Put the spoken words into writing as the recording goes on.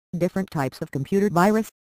Different types of computer virus.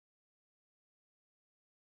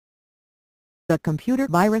 A computer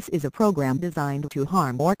virus is a program designed to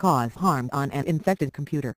harm or cause harm on an infected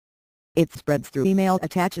computer. It spreads through email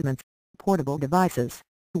attachments, portable devices,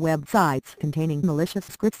 websites containing malicious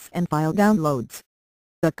scripts and file downloads.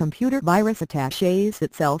 The computer virus attaches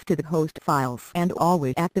itself to the host files and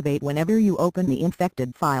always activate whenever you open the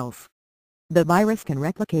infected files. The virus can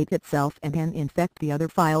replicate itself and can infect the other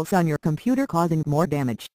files on your computer, causing more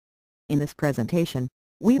damage. In this presentation,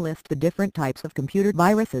 we list the different types of computer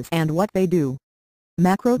viruses and what they do.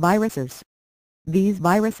 Macro viruses. These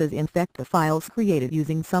viruses infect the files created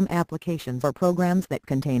using some applications or programs that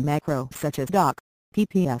contain macros such as doc,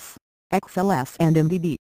 pps, xls and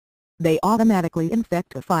mdb. They automatically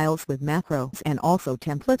infect the files with macros and also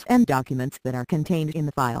templates and documents that are contained in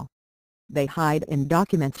the file. They hide in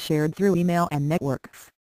documents shared through email and networks.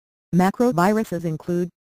 Macro viruses include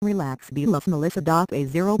Relax-Belus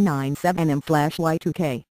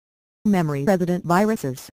Melissa.A097M/Y2K. Memory resident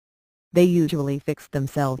viruses. They usually fix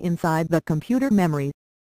themselves inside the computer memory.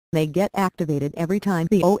 They get activated every time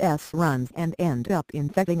the OS runs and end up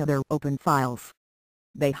infecting other open files.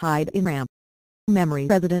 They hide in RAM. Memory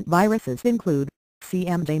resident viruses include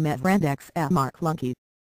CMJ-Metrandex-MarkLunky.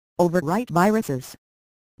 Overwrite viruses.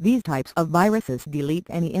 These types of viruses delete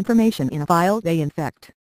any information in a file they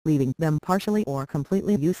infect, leaving them partially or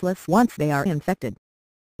completely useless once they are infected.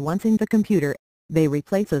 Once in the computer, they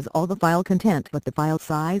replaces all the file content but the file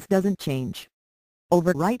size doesn't change.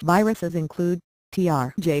 Overwrite viruses include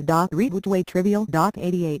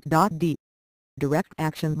trj.rebootwaytrivial.88.d. Direct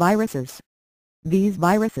action viruses. These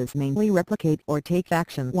viruses mainly replicate or take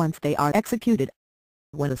action once they are executed.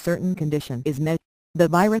 When a certain condition is met, the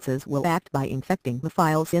viruses will act by infecting the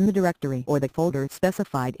files in the directory or the folder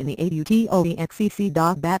specified in the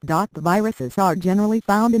AUTOEXEC.BAT. The viruses are generally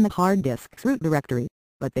found in the hard disk's root directory,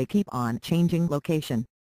 but they keep on changing location.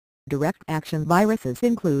 Direct action viruses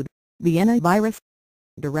include Vienna virus,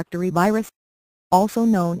 directory virus, also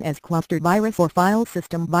known as cluster virus or file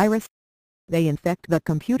system virus. They infect the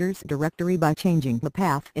computer's directory by changing the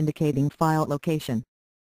path indicating file location.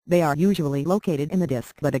 They are usually located in the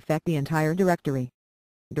disk but affect the entire directory.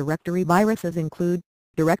 Directory viruses include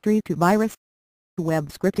Directory2 virus, web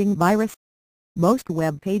scripting virus. Most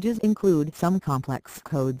web pages include some complex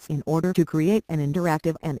codes in order to create an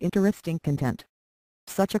interactive and interesting content.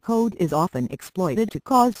 Such a code is often exploited to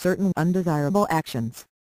cause certain undesirable actions.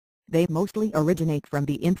 They mostly originate from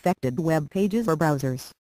the infected web pages or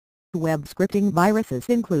browsers. Web scripting viruses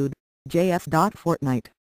include JS.Fortnite,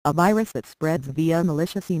 a virus that spreads via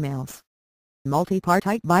malicious emails.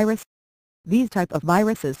 Multipart virus. These type of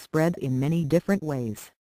viruses spread in many different ways.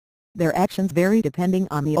 Their actions vary depending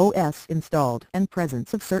on the OS installed and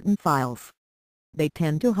presence of certain files. They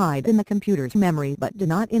tend to hide in the computer's memory but do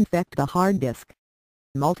not infect the hard disk.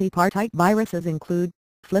 Multipart viruses include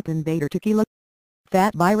Flip Invader Tequila,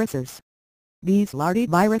 FAT viruses. These lardy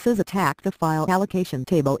viruses attack the file allocation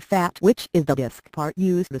table FAT, which is the disk part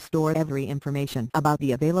used to store every information about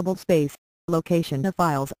the available space, location of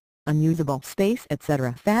files, unusable space,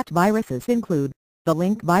 etc. FAT viruses include the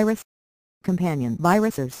link virus, companion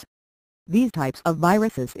viruses. These types of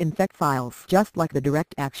viruses infect files just like the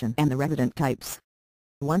direct action and the resident types.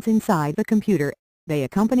 Once inside the computer, they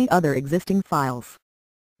accompany other existing files.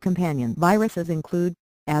 Companion viruses include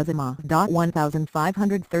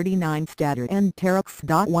Azima.1539 Statter and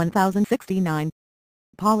Terox.1069.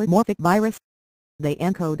 Polymorphic virus. They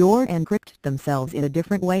encode or encrypt themselves in a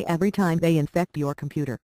different way every time they infect your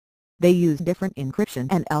computer. They use different encryption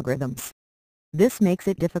and algorithms. This makes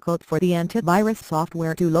it difficult for the antivirus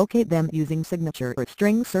software to locate them using signature or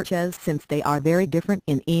string searches since they are very different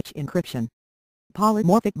in each encryption.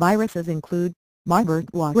 Polymorphic viruses include Marburg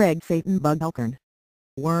Wareg Satan Bug Elkern.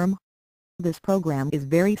 Worm. This program is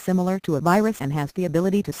very similar to a virus and has the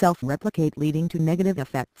ability to self-replicate, leading to negative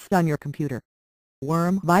effects on your computer.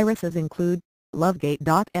 Worm viruses include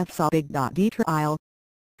Lovegate.fsobig.dtrial,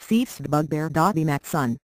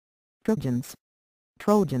 Ceasedbugbear.bmaxsun. Trojans.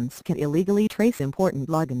 Trojans can illegally trace important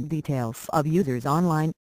login details of users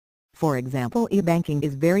online. For example, e-banking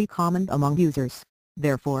is very common among users.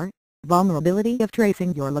 Therefore, vulnerability of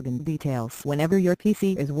tracing your login details whenever your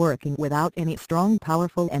PC is working without any strong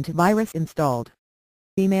powerful antivirus installed.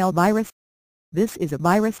 Email virus. This is a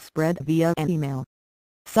virus spread via an email.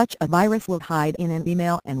 Such a virus will hide in an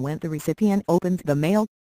email and when the recipient opens the mail.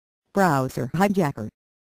 Browser hijacker.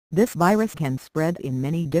 This virus can spread in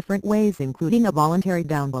many different ways, including a voluntary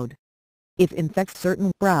download. It infects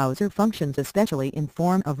certain browser functions, especially in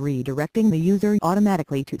form of redirecting the user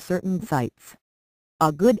automatically to certain sites.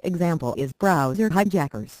 A good example is browser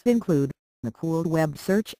hijackers include The cooled web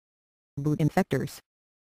search. Boot infectors.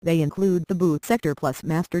 They include the boot sector plus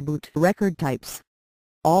master boot record types.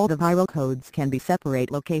 All the viral codes can be separate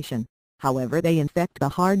location, however they infect the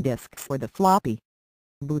hard disks or the floppy.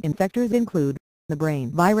 Boot infectors include the brain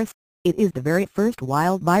virus. It is the very first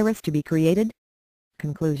wild virus to be created.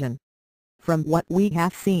 Conclusion. From what we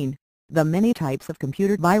have seen, the many types of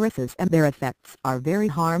computer viruses and their effects are very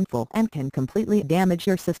harmful and can completely damage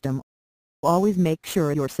your system. Always make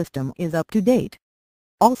sure your system is up to date.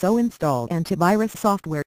 Also install antivirus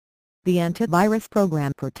software. The antivirus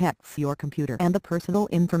program protects your computer and the personal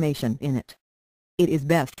information in it. It is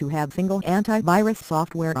best to have single antivirus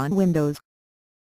software on Windows,